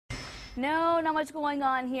No, not much going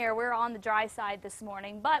on here. We're on the dry side this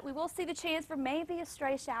morning, but we will see the chance for maybe a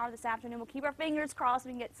stray shower this afternoon. We'll keep our fingers crossed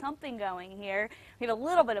we can get something going here. We have a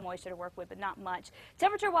little bit of moisture to work with, but not much.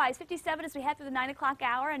 Temperature-wise, 57 as we head through the 9 o'clock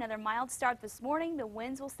hour. Another mild start this morning. The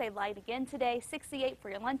winds will stay light again today. 68 for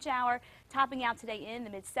your lunch hour, topping out today in the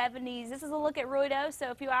mid-70s. This is a look at Ruido.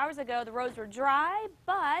 So a few hours ago, the roads were dry,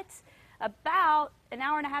 but about an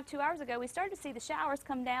hour and a half, 2 hours ago, we started to see the showers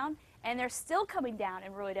come down, and they're still coming down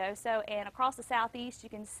in Ruido. And across the southeast, you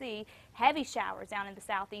can see heavy showers down in the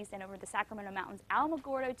southeast and over the Sacramento Mountains.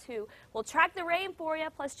 Alamogordo, too. We'll track the rain for you,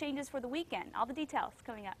 plus changes for the weekend. All the details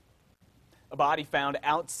coming up. A body found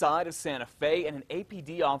outside of Santa Fe and an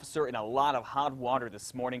APD officer in a lot of hot water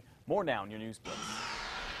this morning. More now in your News Blitz.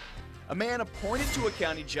 A man appointed to a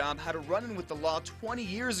county job had a run-in with the law 20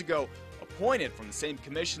 years ago. Appointed from the same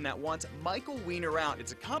commission that wants Michael Weiner out.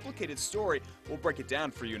 It's a complicated story. We'll break it down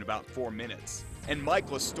for you in about 4 minutes. And Mike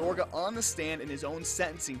Astorga on the stand in his own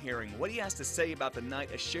sentencing hearing. What he has to say about the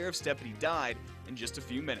night a sheriff's deputy died in just a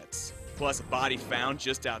few minutes. Plus, a body found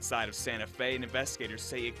just outside of Santa Fe, and investigators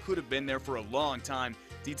say it could have been there for a long time.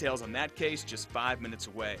 Details on that case just 5 minutes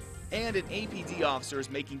away. And an APD officer is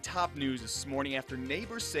making top news this morning after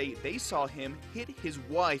neighbors say they saw him hit his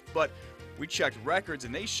wife, but we checked records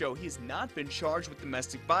and they show he has not been charged with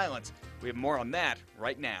domestic violence. We have more on that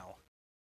right now.